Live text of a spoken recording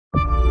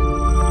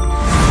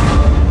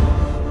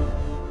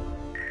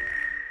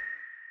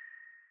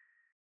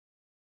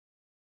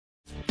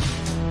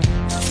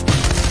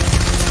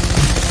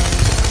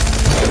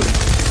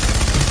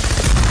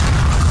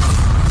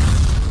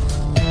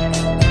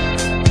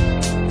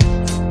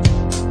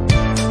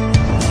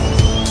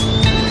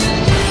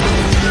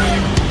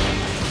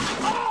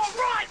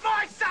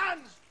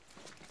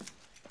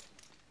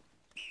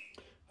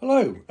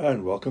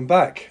And welcome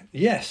back.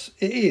 Yes,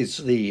 it is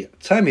the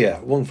Tamiya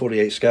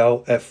 148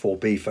 scale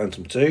F-4B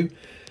Phantom 2.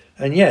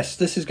 And yes,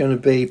 this is going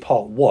to be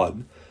part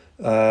one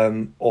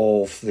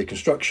of the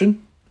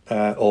construction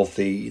of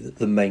the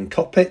main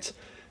cockpit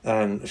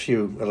and a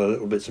few other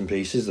little bits and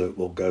pieces that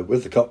will go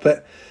with the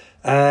cockpit.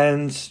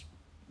 And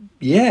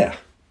yeah,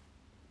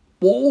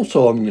 what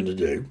also I'm going to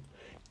do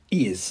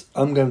is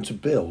I'm going to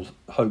build,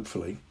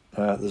 hopefully,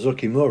 the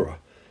Zoukie Mura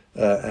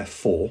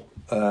F4,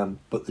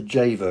 but the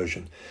J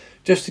version,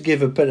 just to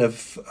give a bit of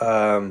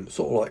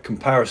sort of like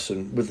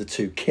comparison with the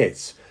two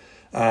kits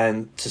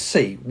and to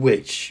see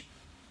which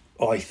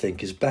I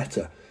think is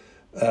better.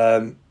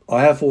 I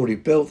have already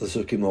built the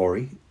Zoukie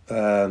Mura,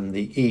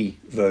 the E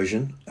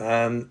version,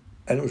 and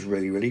it was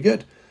really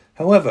good.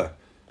 However,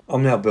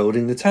 I'm now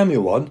building the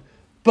Tamiya one,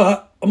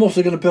 but I'm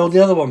also going to build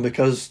the other one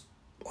because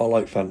I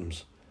like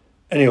Phantoms.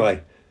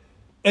 Anyway,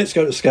 let's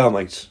go to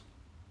Scalemates.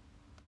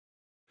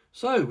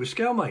 So with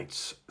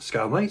Scalemates,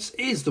 Scalemates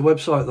is the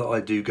website that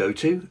I do go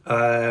to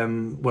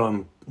when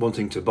I'm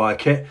wanting to buy a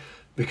kit,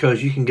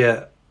 because you can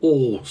get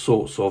all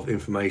sorts of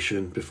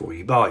information before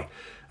you buy,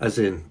 as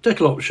in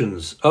decal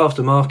options,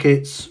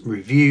 aftermarkets,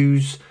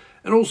 reviews,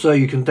 and also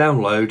you can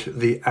download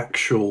the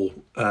actual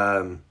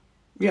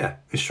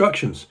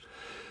instructions.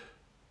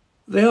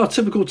 They are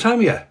typical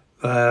Tamiya,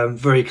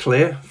 very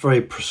clear,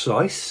 very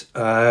precise,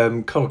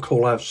 colour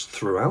call-outs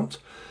throughout,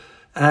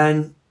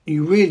 and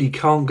you really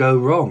can't go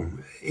wrong.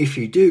 If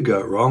you do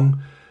go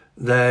wrong,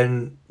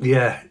 then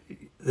yeah,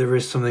 there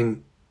is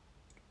something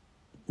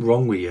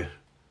wrong with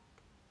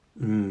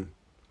you.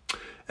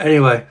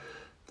 Anyway,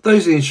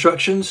 those are the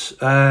instructions.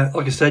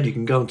 Like I said, you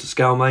can go onto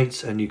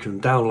Scalemates and you can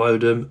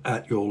download them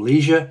at your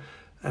leisure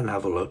and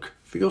have a look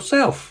for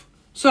yourself.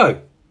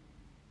 So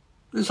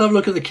let's have a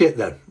look at the kit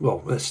then.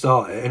 Well, let's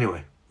start it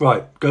anyway.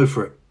 Right, go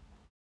for it.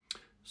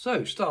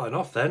 So starting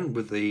off then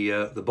with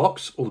the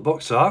box or the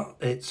box art,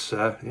 it's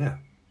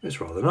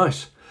rather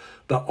nice.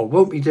 But I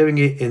won't be doing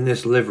it in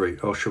this livery.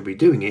 I shall be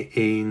doing it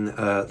in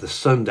the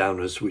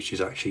Sundowners, which is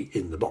actually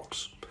in the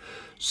box.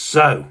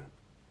 So,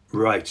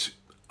 right,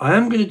 I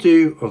am going to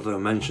do, although I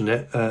mentioned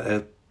it,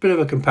 a bit of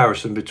a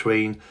comparison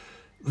between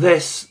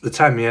this, the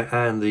Tamiya,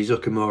 and the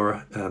Zoukie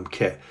Mura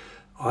kit.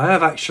 I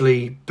have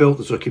actually built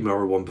the Zoukie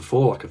Mura one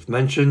before, like I've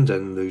mentioned,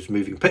 and those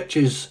moving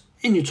pictures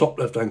in your top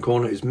left-hand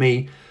corner is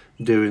me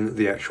doing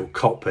the actual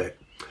cockpit.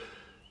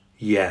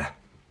 Yeah,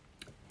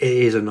 it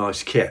is a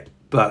nice kit,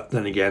 but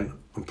then again,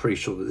 I'm pretty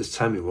sure that this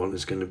Tamiya one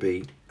is going to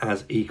be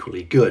as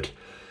equally good.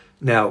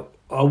 Now,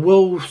 I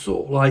will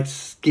sort of like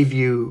give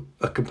you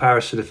a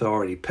comparison if there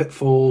are any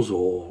pitfalls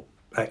or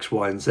X,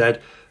 Y, and Z.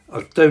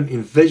 I don't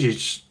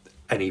envisage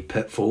any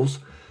pitfalls,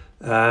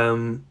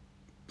 so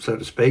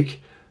to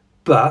speak,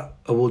 but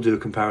I will do a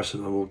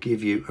comparison. I will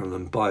give you an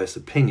unbiased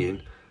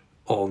opinion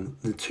on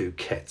the two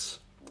kits.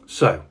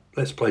 So,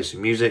 let's play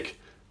some music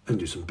and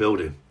do some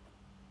building.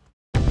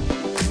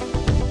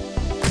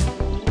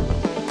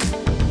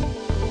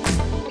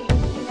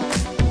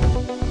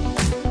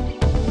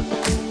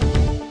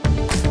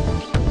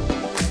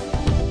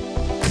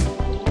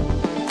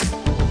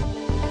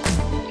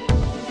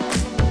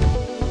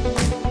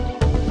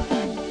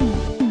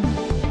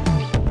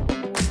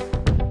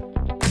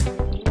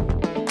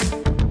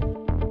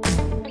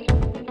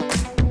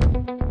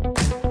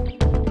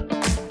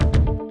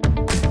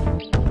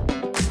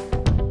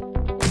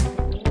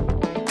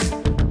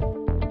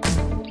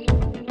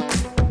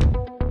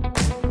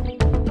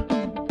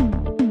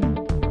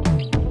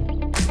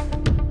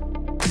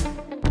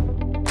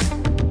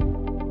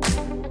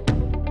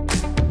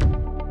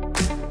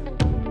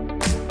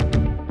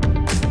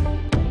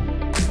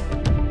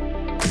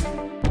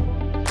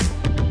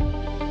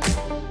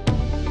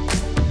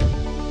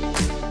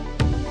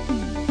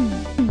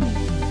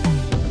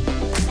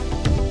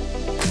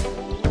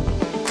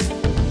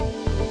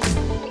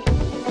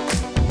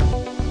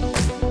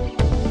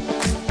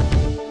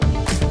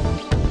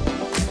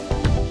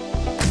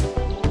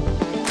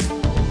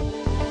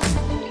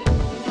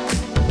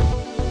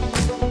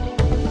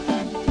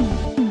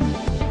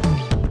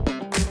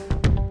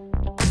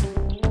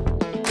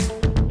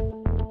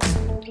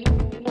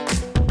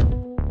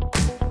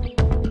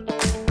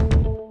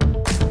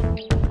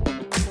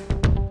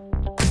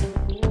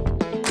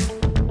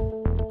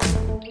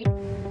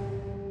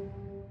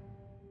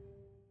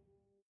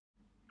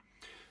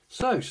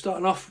 So,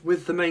 starting off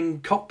with the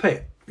main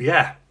cockpit.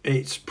 Yeah,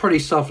 it's pretty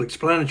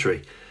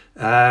self-explanatory.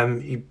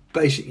 You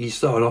basically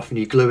start off and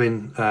you glue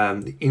in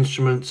the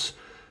instruments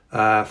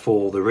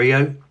for the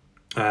Rio,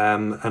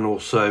 and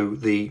also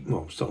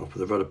start off with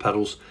the rudder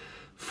pedals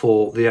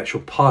for the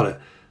actual pilot.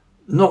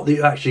 Not that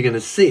you're actually going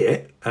to see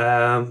it,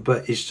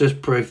 but it's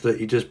just proof that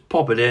you just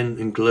pop it in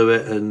and glue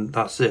it, and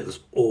that's it. That's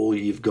all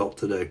you've got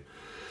to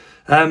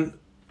do.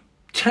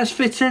 Test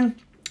fitting.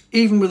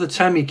 Even with the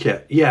Tamiya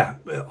kit, yeah,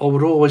 I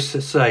would always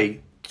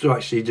say to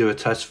actually do a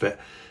test fit,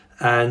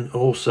 and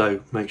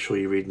also make sure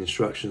you read the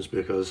instructions,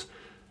 because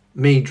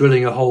me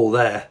drilling a hole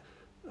there,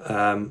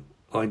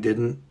 I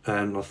didn't,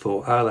 and I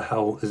thought, how the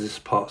hell is this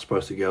part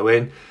supposed to go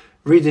in?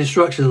 Read the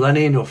instructions,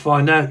 Lenny, and you'll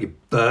find out, you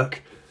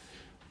Burke.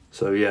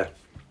 So yeah,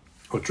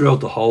 I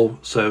drilled the hole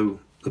so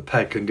the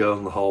peg can go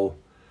on the hole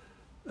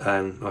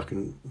and I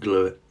can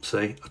glue it. See,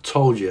 I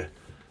told you,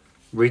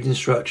 read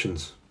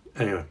instructions.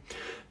 Anyway,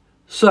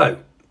 so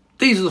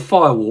these are the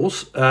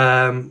firewalls,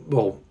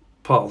 well,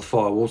 part of the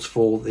firewalls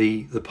for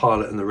the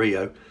Pilot and the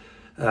Rio.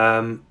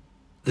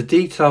 The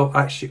detail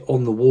actually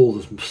on the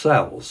walls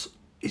themselves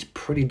is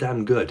pretty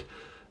damn good.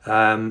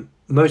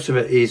 Most of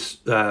it is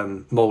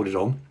moulded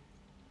on.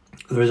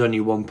 There is only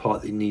one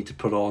part that you need to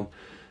put on.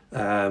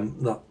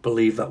 I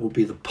believe that will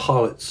be the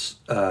Pilot's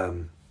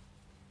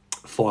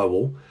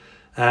firewall.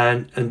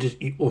 And just,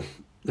 well,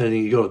 then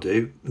you got to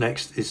do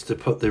next is to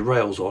put the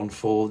rails on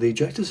for the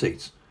ejector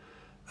seats.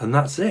 And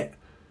that's it.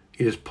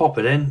 You just pop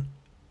it in,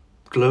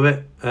 glue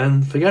it,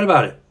 and forget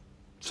about it.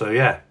 So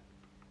yeah,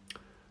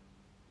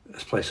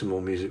 let's play some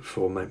more music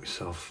before I make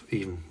myself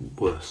even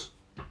worse.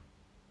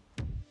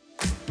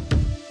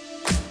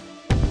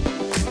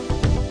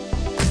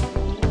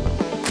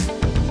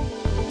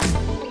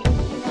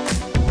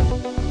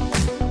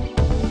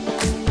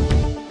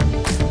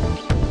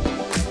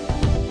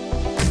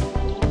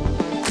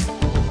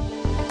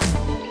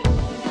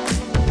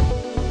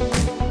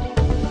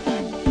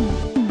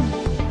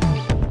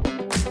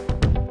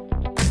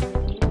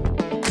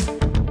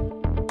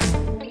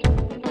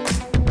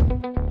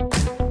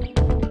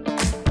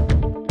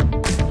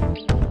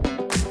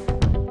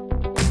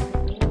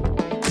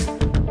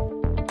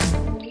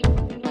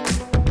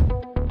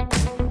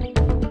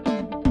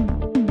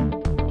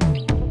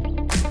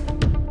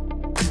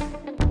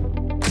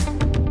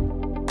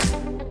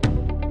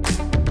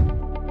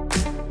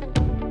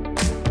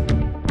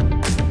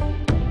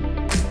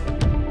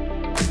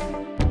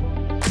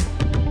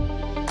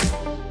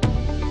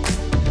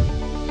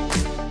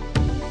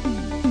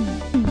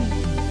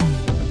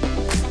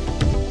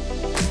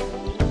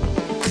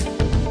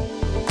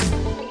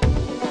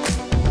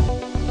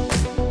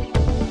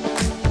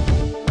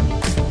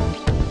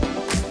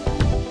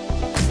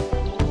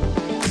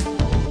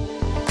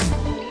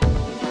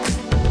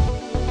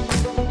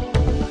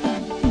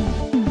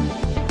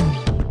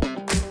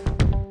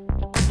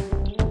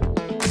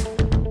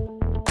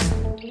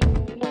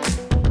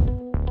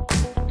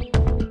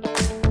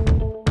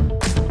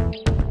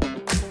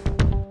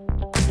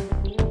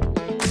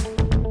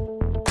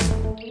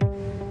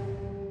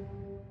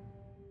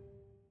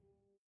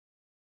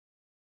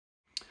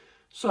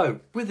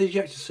 So with the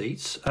ejector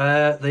seats,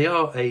 they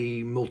are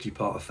a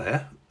multi-part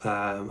affair,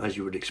 as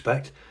you would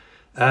expect,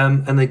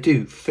 and they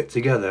do fit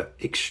together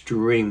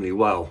extremely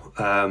well,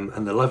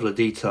 and the level of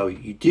detail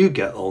you do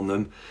get on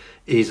them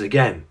is,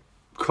 again,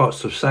 quite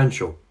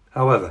substantial.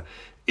 However,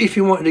 if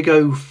you wanted to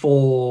go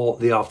for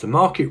the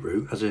aftermarket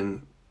route, as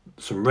in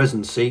some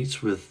resin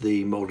seats with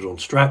the moulded on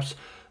straps,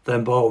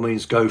 then by all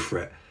means go for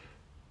it.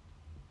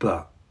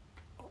 But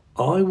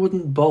I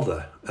wouldn't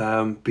bother,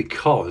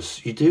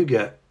 because you do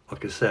get,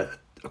 like I said,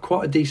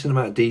 quite a decent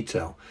amount of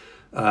detail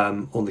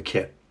on the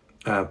kit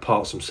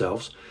parts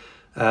themselves.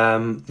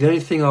 The only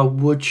thing I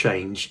would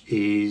change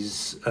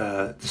is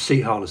the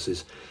seat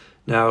harnesses.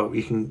 Now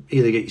you can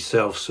either get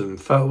yourself some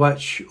photo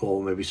etch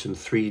or maybe some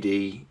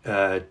 3D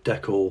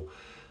decal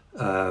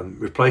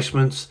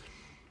replacements,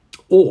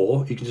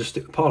 or you can just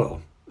stick the Pilot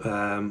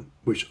on,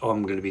 which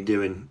I'm going to be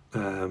doing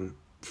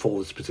for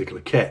this particular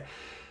kit,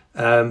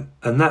 and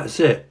that's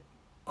it.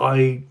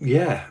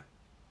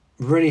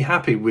 Really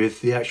happy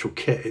with the actual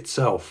kit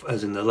itself,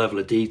 as in the level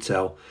of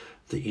detail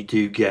that you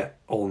do get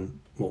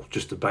on, well,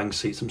 just the bang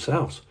seats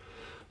themselves.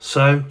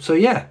 So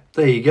yeah,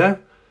 there you go.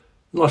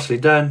 Nicely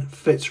done,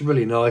 fits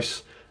really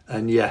nice,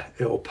 and yeah,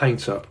 it'll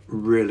paint up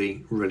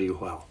really, really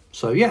well.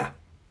 So yeah,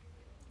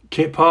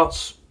 kit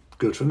parts,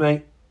 good for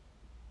me.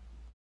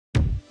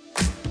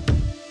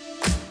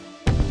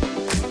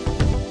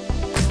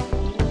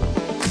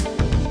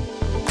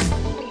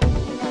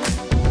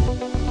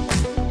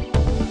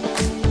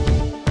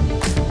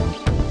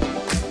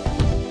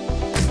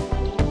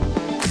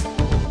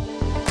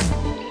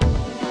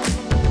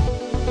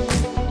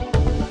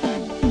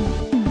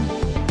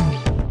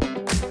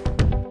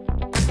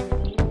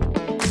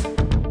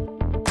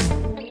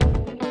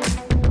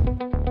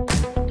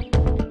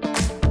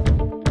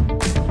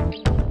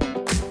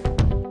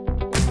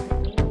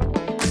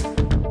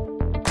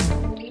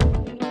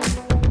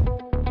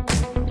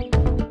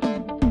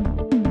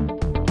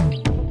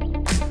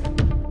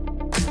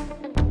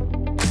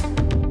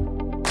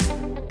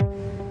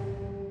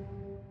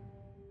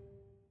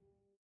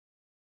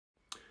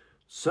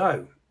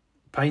 So,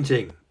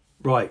 painting.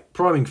 Right,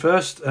 priming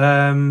first. All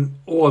I'm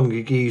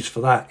going to use for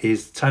that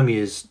is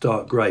Tamiya's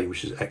dark grey,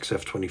 which is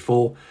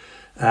XF24,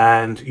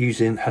 and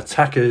using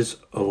Hataka's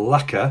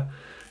lacquer,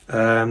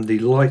 the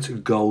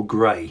light gold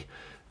grey.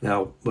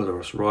 Now, whether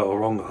it's right or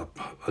wrong,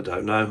 I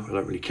don't know. I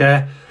don't really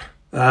care,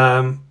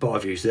 but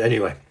I've used it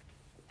anyway.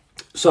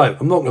 So,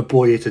 I'm not going to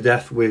bore you to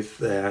death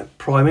with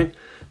priming,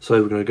 so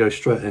we're going to go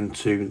straight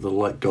into the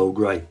light gold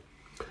grey.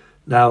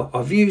 Now,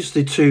 I've used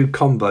the two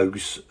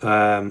combos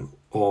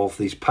of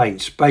these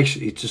paints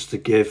basically just to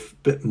give a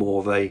bit more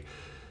of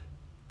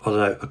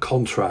a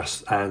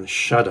contrast and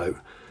shadow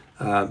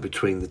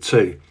between the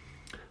two.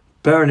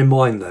 Bearing in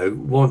mind though,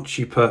 once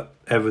you put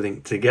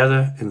everything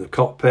together in the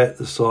cockpit,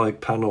 the side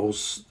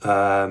panels,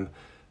 and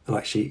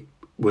actually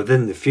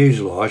within the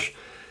fuselage,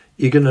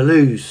 you're going to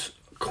lose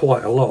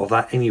quite a lot of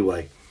that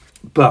anyway.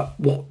 But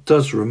what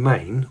does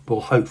remain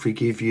will hopefully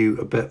give you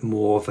a bit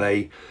more of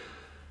a,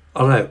 I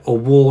don't know, a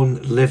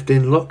worn,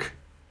 lived-in look.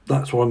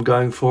 That's what I'm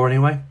going for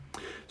anyway.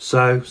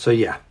 So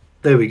yeah,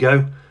 there we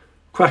go.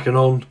 Cracking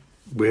on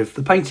with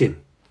the painting.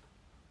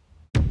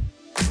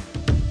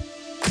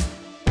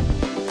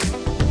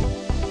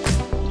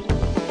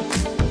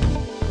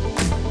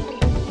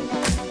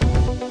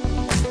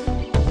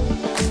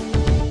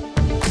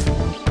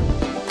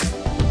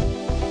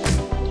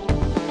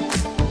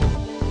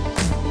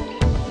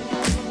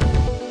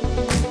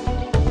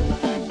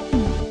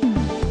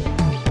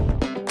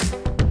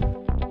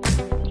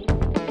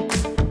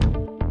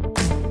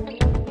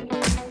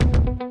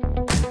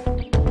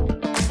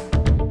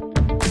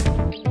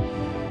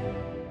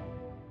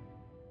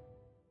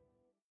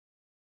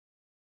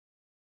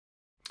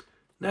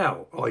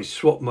 Now, I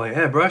swapped my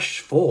airbrush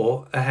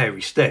for a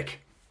hairy stick.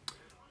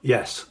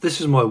 Yes,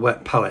 this is my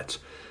wet palette.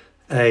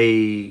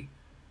 A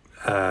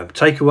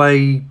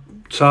takeaway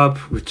tub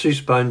with 2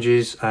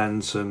 sponges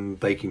and some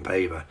baking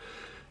paper.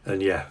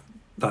 And yeah,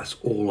 that's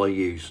all I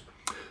use.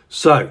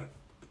 So,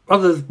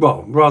 rather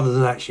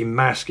than actually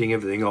masking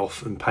everything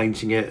off and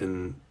painting it,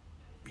 and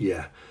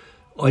yeah,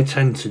 I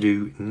tend to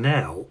do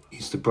now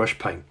is the brush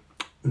paint.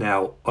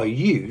 Now, I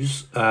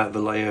use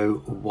Vallejo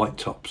white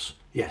tops.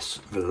 Yes,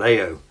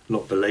 Vallejo,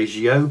 not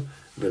Vallejo,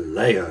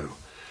 Vallejo.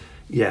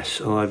 Yes,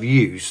 and I've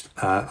used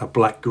a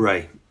black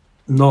grey,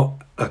 not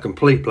a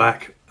complete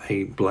black,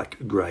 a black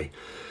grey.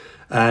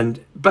 And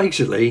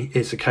basically,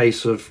 it's a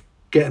case of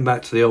getting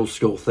back to the old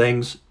school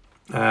things,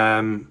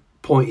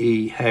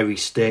 pointy, hairy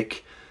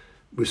stick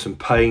with some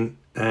paint,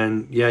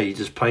 and yeah, you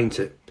just paint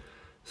it.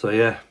 So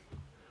yeah,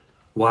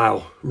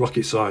 wow,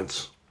 rocket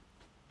science.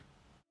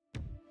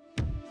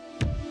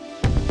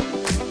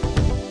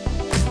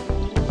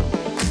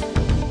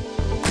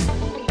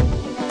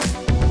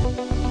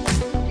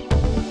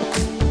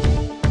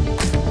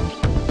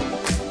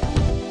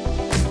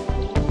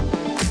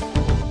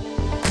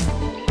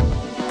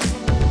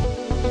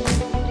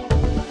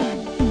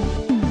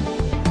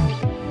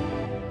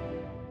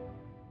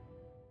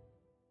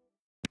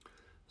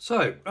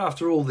 So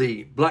after all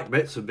the black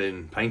bits have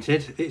been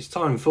painted, it's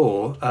time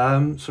for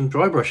some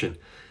dry brushing.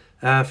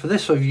 For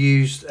this I've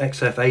used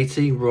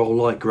XF80 Royal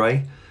Light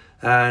Grey,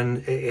 and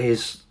it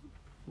is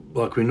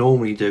like we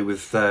normally do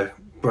with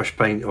brush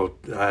paint or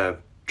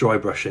dry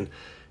brushing.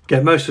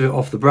 Get most of it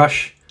off the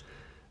brush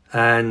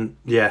and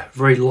yeah,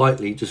 very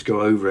lightly just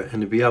go over it,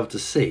 and to be able to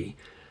see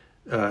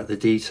the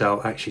detail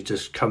actually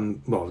just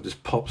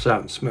just pops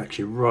out and smacks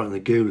you right in the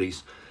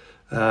ghoulies.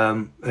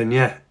 And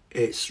yeah,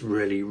 it's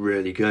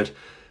really good.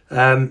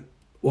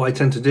 What I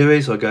tend to do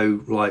is I go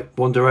like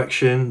one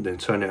direction, then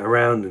turn it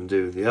around and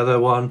do the other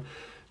one,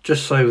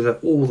 just so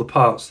that all the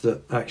parts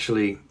that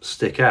actually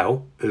stick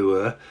out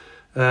get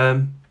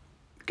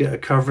a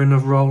covering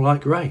of Royal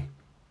Light Grey.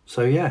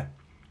 So yeah,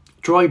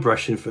 dry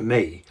brushing for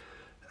me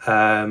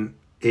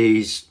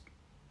is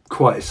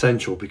quite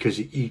essential, because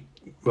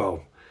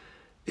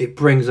it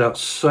brings out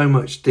so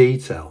much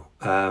detail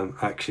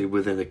actually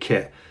within a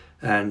kit.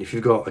 And if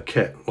you've got a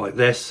kit like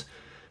this,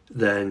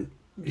 then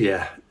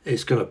yeah,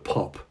 it's going to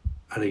pop,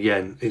 and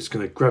again it's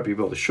going to grab you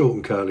by the short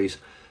and curlies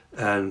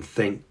and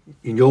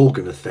you're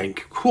going to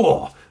think,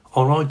 whoa,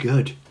 aren't I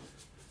good?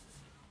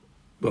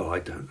 Well, I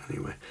don't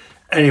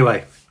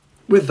anyway.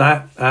 With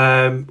that,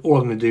 all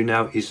I'm going to do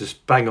now is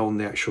just bang on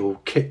the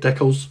actual kit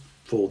decals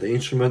for the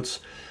instruments,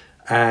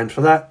 and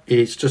for that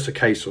it's just a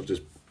case of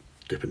just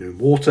dipping in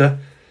water,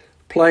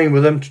 playing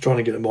with them to try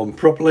and get them on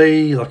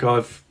properly, like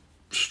I've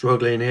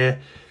struggling here.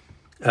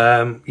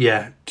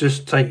 Yeah,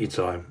 just take your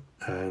time.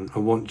 And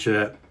once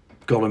you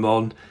got them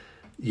on,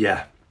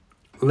 yeah,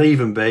 leave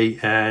them be,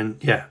 and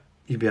yeah,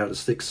 you'll be able to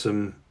stick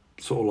some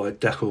sort of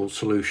like decal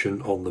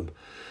solution on them.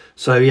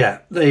 So yeah,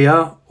 they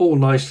are all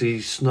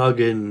nicely snug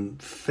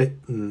and fit,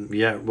 and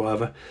yeah,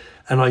 whatever.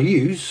 And I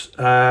use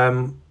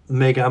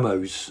Mig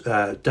Ammo's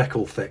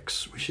decal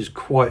fix, which is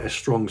quite a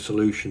strong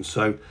solution,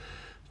 so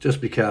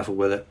just be careful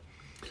with it.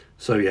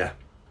 So yeah,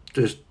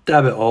 just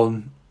dab it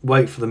on,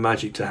 wait for the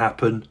magic to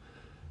happen.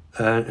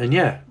 And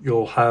yeah,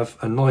 you'll have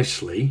a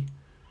nicely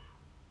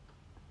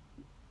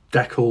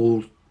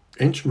decaled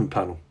instrument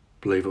panel,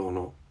 believe it or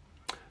not.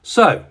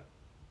 So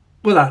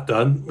with that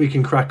done, we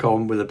can crack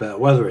on with a bit of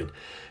weathering.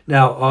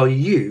 Now I'll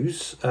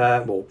use,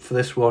 for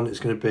this one it's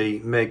going to be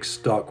Mig's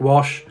Dark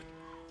Wash,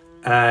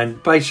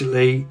 and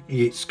basically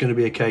it's going to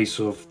be a case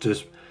of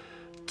just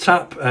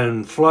tap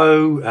and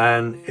flow,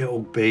 and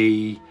it'll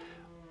be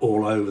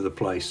all over the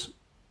place.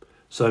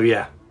 So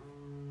yeah.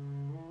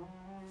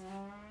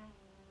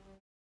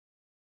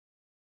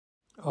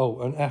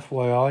 Oh, and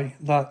FYI,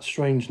 that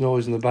strange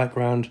noise in the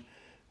background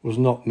was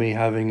not me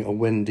having a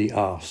windy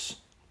arse.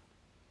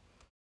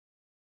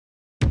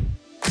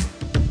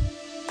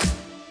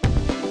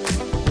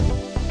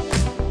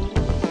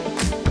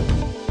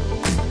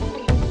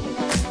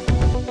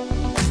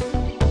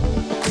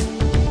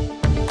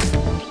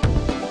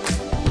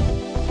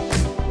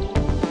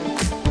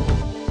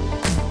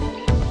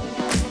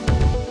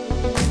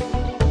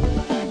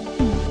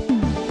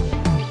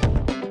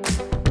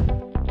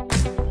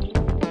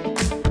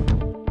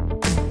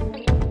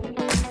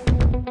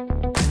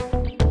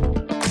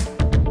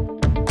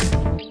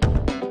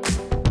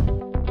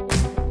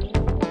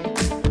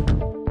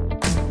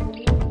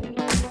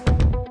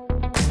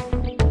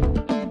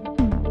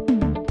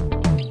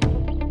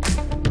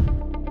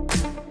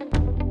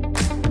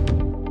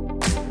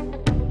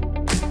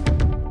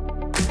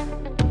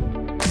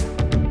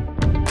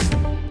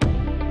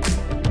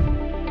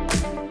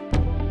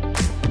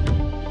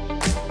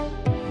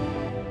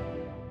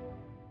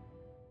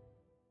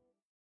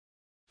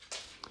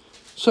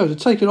 So to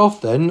take it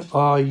off then,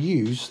 I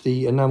use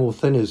the enamel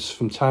thinners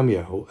from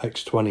Tamiya, or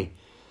X20,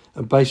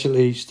 and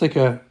basically stick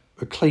a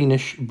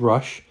cleanish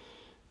brush,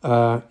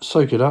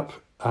 soak it up,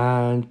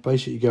 and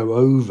basically go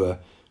over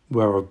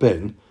where I've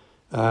been,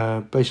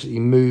 basically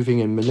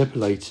moving and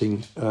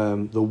manipulating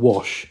the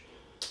wash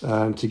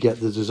to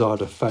get the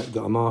desired effect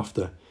that I'm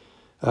after.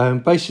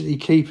 Basically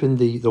keeping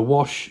the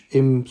wash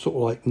in sort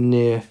of like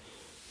near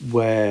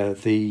where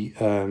the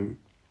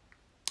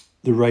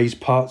raised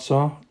parts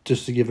are,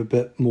 just to give a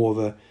bit more of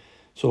a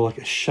sort of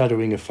like a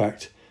shadowing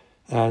effect,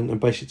 and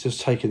basically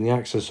just taking the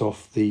access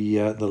off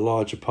the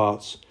larger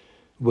parts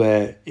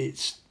where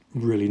it's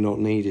really not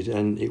needed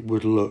and it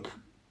would look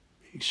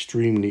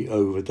extremely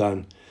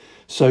overdone.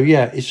 So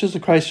yeah, it's just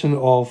a question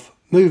of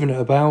moving it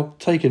about,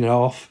 taking it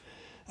off,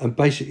 and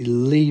basically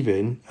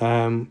leaving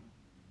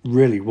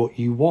really what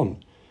you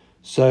want.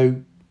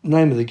 So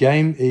name of the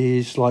game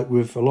is, like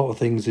with a lot of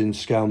things in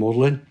scale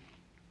modeling,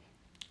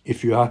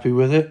 if you're happy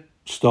with it,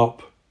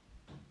 stop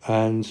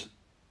and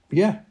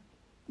yeah,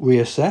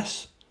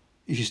 reassess.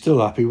 If you're still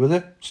happy with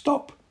it,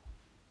 stop.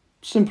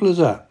 Simple as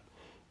that.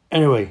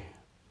 Anyway,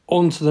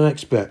 on to the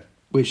next bit,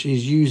 which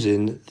is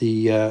using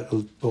the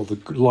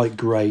light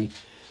grey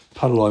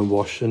panel line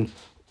wash, and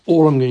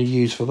all I'm going to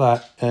use for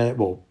that,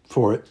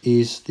 for it,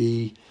 is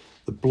the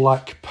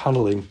black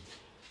paneling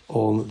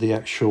on the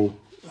actual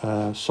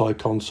side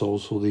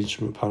consoles, or the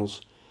instrument panels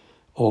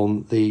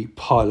on the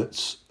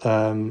pilot's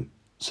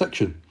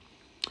section.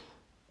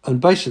 And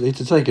basically,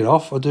 to take it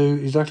off, I do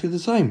exactly the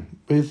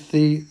same with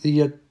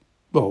the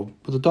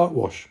dark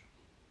wash,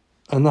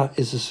 and that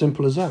is as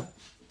simple as that.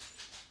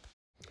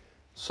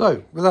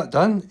 So with that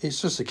done,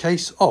 it's just a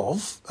case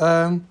of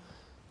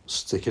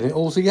sticking it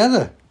all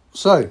together.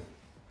 So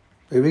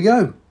here we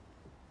go.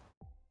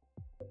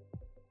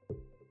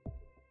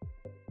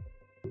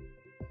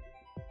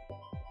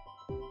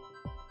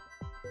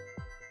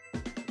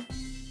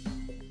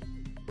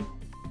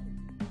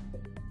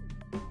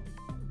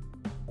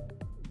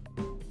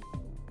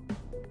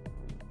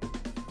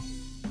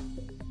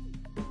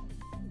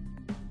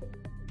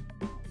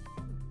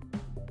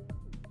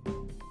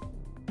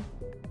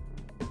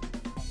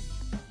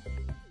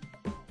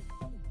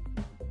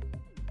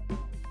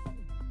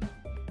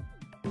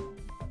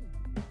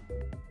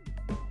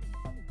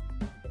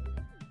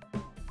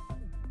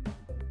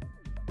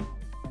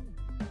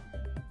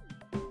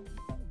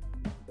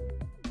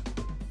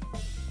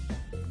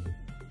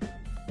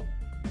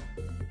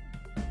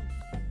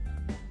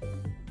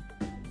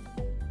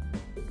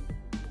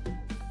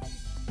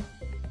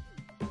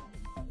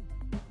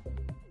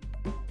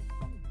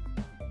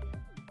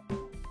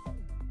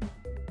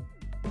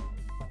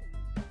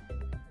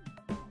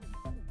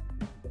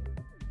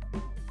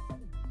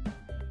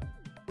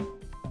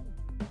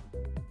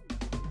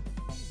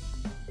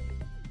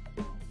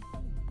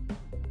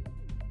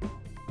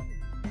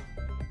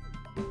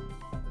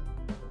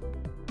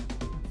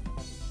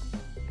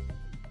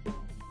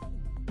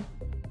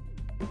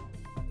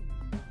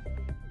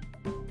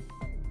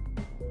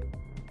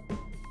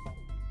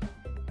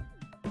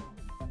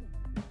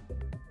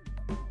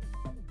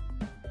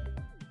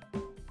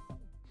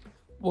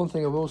 One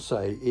thing I will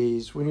say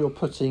is, when you're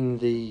putting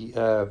the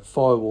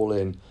firewall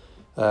in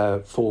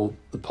for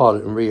the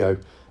pilot in Rio,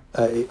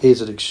 it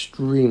is an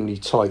extremely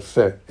tight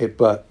fit,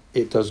 but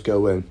it does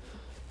go in.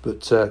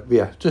 But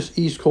yeah, just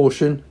use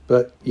caution,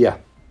 but yeah,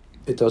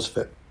 it does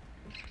fit.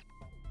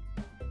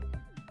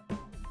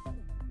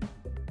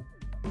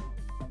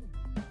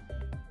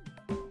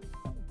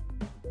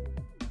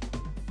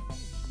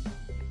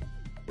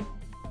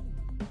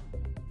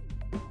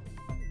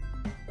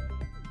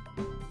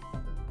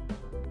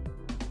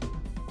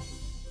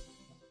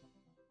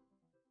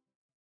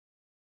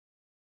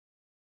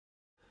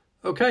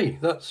 Okay,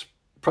 that's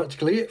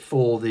practically it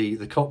for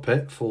the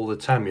cockpit for the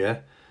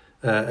Tamiya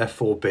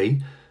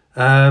F-4B.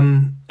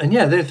 And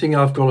yeah, the only thing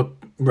I've got to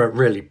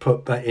really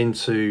put that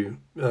into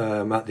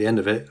at the end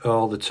of it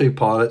are the two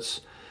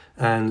pilots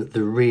and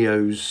the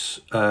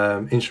Rio's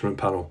instrument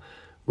panel,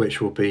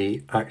 which will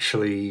be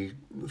actually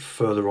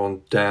further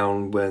on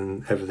down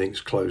when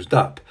everything's closed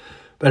up.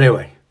 But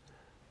anyway,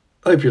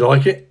 hope you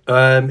like it.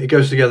 It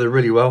goes together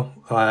really well.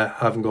 I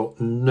haven't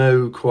got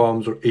no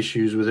qualms or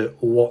issues with it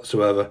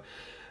whatsoever.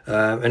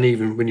 And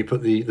even when you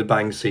put the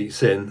bang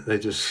seats in, they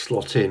just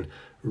slot in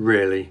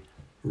really,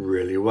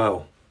 really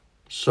well.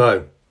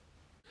 So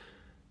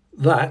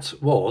that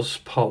was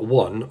part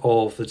one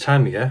of the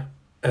Tamiya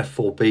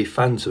F-4B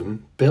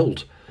Phantom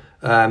build,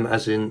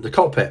 as in the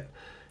cockpit.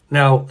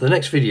 Now the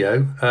next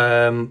video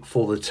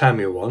for the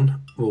Tamiya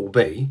one will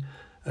be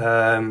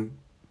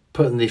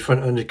putting the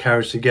front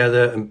undercarriage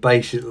together and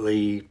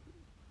basically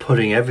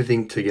putting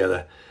everything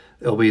together.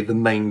 It'll be the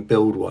main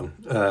build one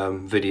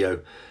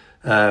video.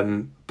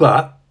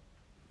 But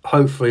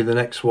hopefully the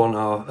next one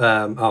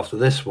after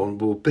this one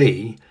will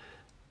be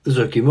the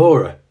Zoukie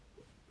Mura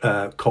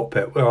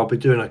cockpit, where I'll be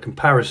doing a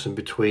comparison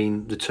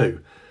between the two.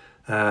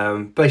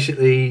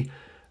 Basically,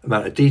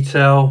 amount of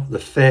detail, the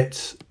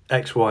fit,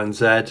 X, Y and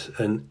Z,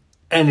 and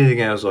anything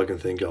else I can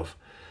think of.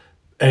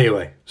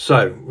 Anyway,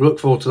 so look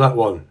forward to that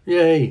one.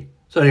 Yay.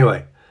 So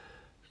anyway,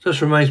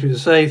 just remains me to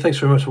say thanks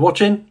very much for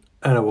watching,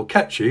 and I will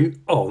catch you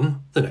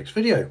on the next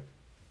video.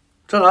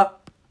 Ta-da!